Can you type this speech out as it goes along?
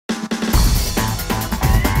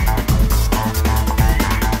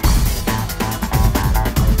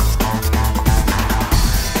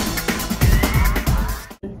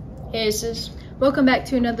Aces. Welcome back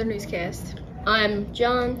to another newscast. I'm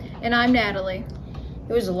John. And I'm Natalie.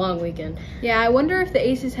 It was a long weekend. Yeah, I wonder if the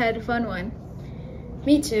Aces had a fun one.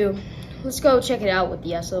 Me too. Let's go check it out with the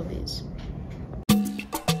SLVs.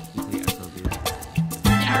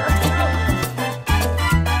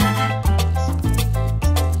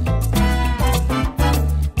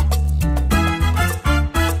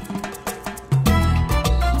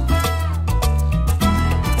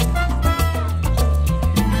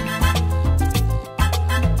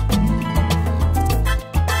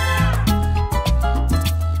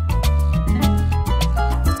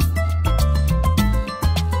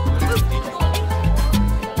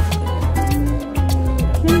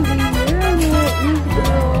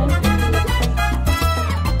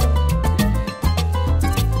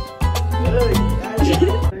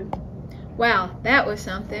 Wow, that was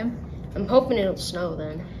something. I'm hoping it'll snow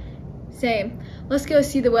then. Same. Let's go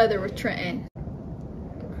see the weather with Trenton.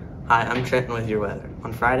 Hi, I'm Trenton with your weather.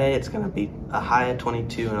 On Friday, it's going to be a high of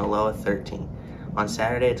 22 and a low of 13. On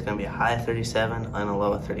Saturday, it's going to be a high of 37 and a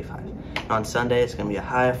low of 35. And on Sunday, it's going to be a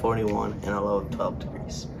high of 41 and a low of 12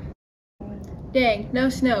 degrees. Dang, no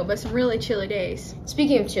snow, but some really chilly days.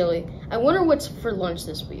 Speaking of chilly, I wonder what's for lunch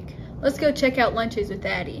this week. Let's go check out lunches with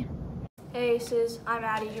Addie. Hey Aces, I'm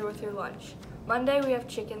Addie here with your lunch. Monday we have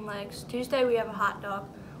chicken legs, Tuesday we have a hot dog,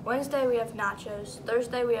 Wednesday we have nachos,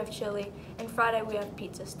 Thursday we have chili, and Friday we have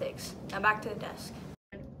pizza sticks. Now back to the desk.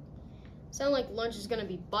 Sound like lunch is gonna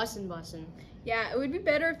be bussin'. Yeah, it would be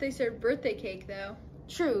better if they served birthday cake though.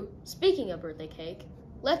 True. Speaking of birthday cake,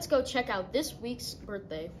 let's go check out this week's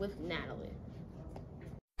birthday with Natalie.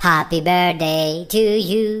 Happy birthday to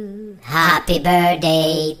you. Happy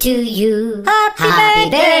birthday to you. Happy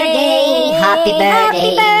birthday. Happy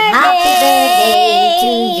birthday. Happy birthday to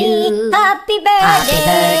you. Happy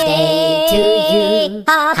birthday to you.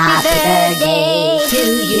 Happy birthday to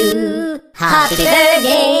you. Happy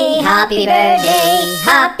birthday. Happy birthday.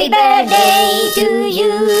 Happy birthday to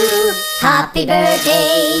you. Happy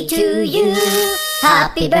birthday to you.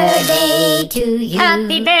 Happy birthday to you.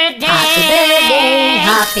 Happy birthday.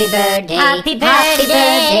 Happy birthday. Happy birthday. Happy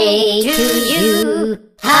birthday to you.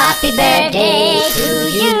 Happy birthday to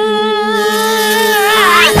you.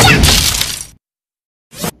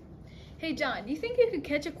 Hey John, do you think you could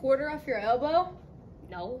catch a quarter off your elbow?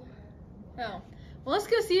 No. Oh. Well, let's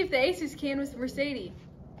go see if the Aces can with Mercedes.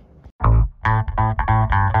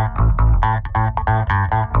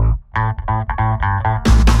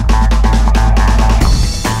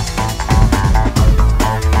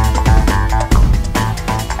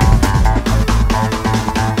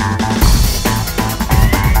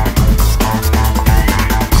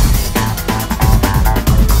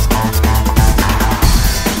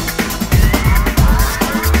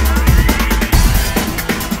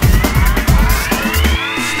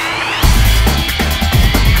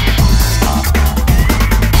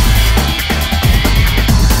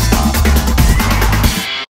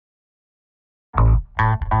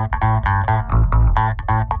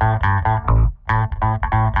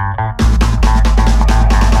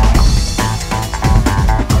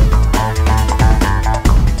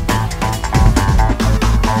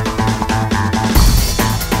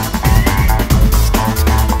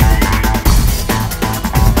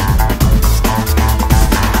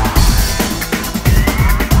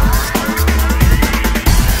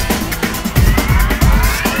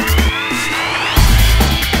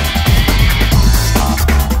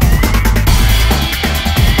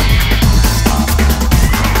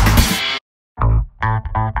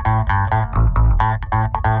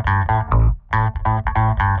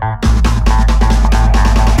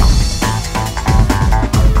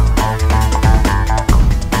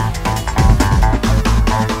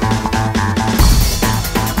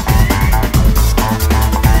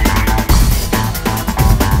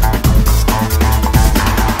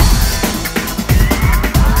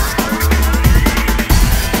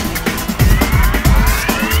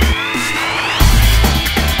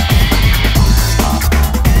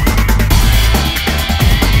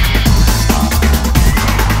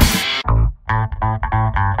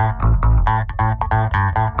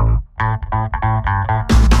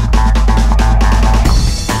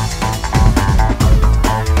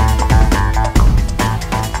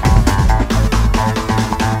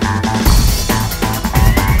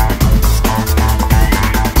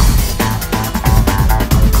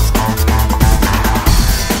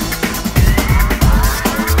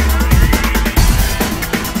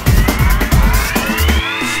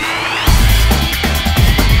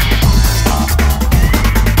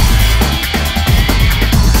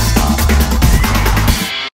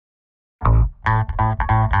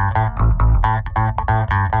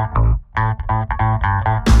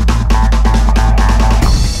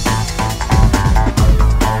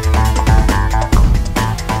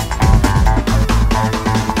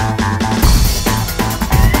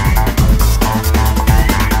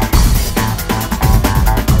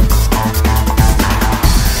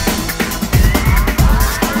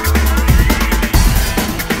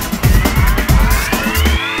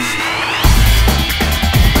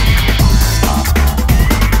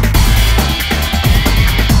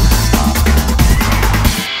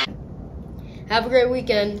 Have a great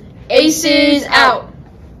weekend. Aces out.